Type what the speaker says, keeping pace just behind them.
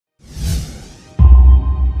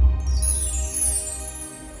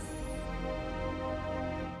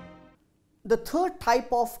The third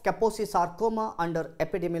type of Kaposi sarcoma under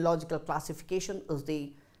epidemiological classification is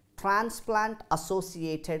the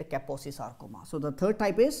transplant-associated Kaposi sarcoma. So, the third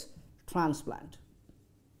type is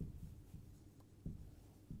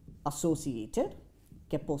transplant-associated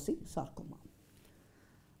Kaposi sarcoma.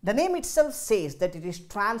 The name itself says that it is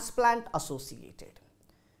transplant-associated,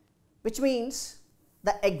 which means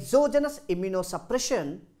the exogenous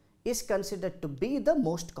immunosuppression is considered to be the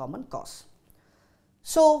most common cause.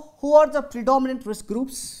 So, who are the predominant risk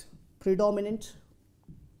groups? Predominant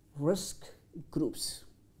risk groups.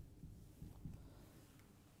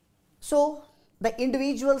 So, the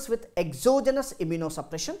individuals with exogenous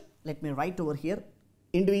immunosuppression, let me write over here,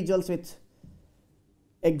 individuals with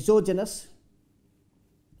exogenous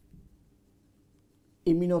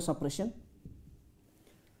immunosuppression,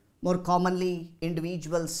 more commonly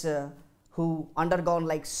individuals who undergone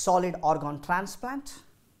like solid organ transplant,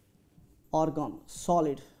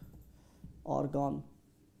 solid organ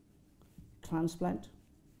transplant.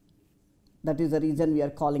 That is the reason we are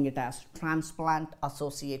calling it as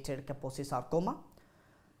transplant-associated Kaposi sarcoma.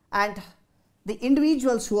 And the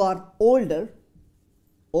individuals who are older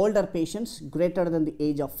patients greater than the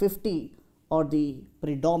age of 50 are the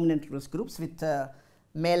predominant risk groups with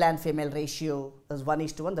male and female ratio is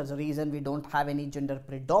 1:1. That's the reason we don't have any gender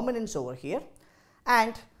predominance over here.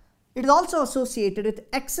 And it is also associated with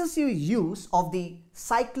excessive use of the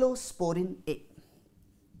cyclosporin A.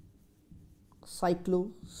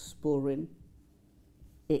 Cyclosporin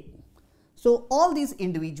A. So, all these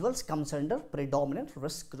individuals comes under predominant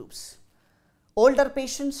risk groups. Older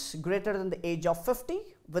patients greater than the age of 50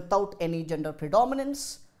 without any gender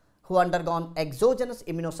predominance who undergone exogenous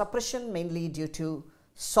immunosuppression mainly due to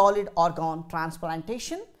solid organ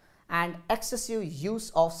transplantation and excessive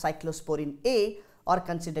use of cyclosporin A are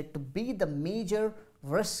considered to be the major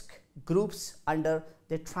risk groups under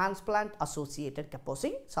the transplant-associated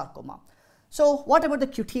Kaposi sarcoma. So, what about the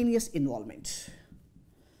cutaneous involvement?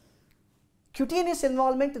 Cutaneous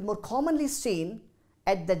involvement is more commonly seen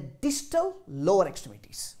at the distal lower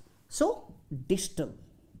extremities. So, distal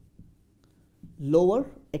lower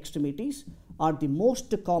extremities are the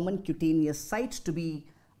most common cutaneous sites to be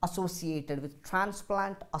associated with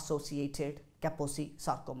transplant-associated Kaposi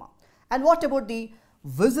sarcoma. And what about the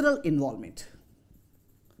visceral involvement?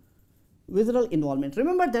 Visceral involvement.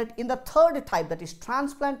 Remember that in the third type, that is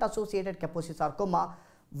transplant-associated Kaposi sarcoma,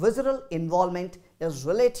 visceral involvement is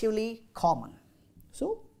relatively common.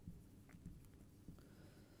 So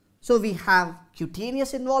we have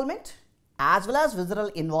cutaneous involvement as well as visceral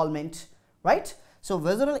involvement, right? So,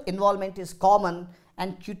 visceral involvement is common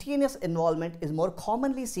and cutaneous involvement is more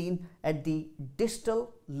commonly seen at the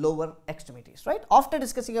distal lower extremities, right? After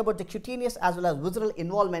discussing about the cutaneous as well as visceral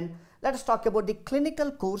involvement, let us talk about the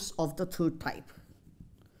clinical course of the third type.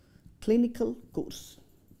 Clinical course.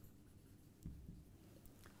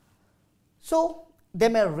 So, they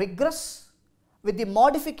may regress with the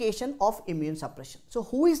modification of immune suppression. So,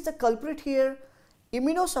 who is the culprit here?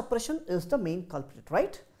 Immunosuppression is the main culprit,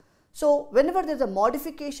 right? So, whenever there is a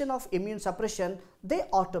modification of immune suppression, they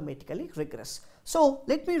automatically regress. So,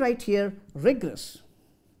 let me write here regress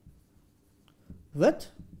with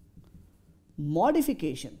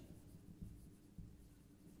modification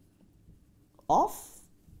of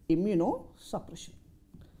immunosuppression.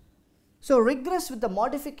 So, regress with the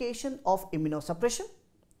modification of immunosuppression.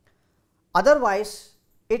 Otherwise,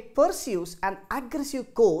 it pursues an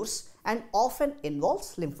aggressive course and often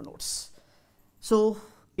involves lymph nodes. So,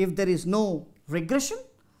 if there is no regression,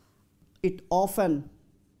 it often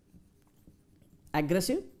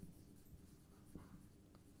aggressive,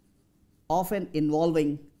 often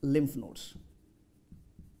involving lymph nodes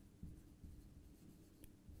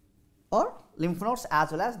or lymph nodes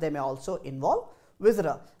as well as they may also involve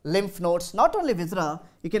viscera. Lymph nodes, not only viscera,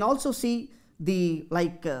 you can also see the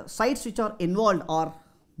sites which are involved are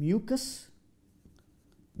mucous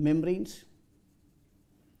membranes,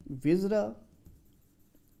 viscera,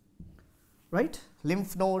 right,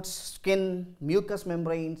 lymph nodes, skin, mucous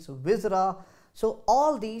membranes, viscera. So,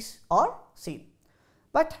 all these are seen.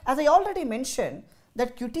 But as I already mentioned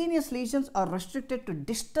that cutaneous lesions are restricted to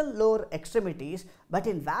distal lower extremities, but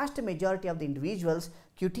in vast majority of the individuals,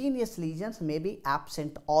 cutaneous lesions may be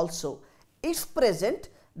absent also. If present,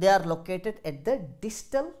 they are located at the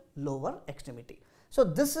distal lower extremity. So,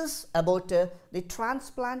 this is about the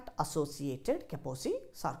transplant-associated Kaposi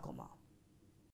sarcoma.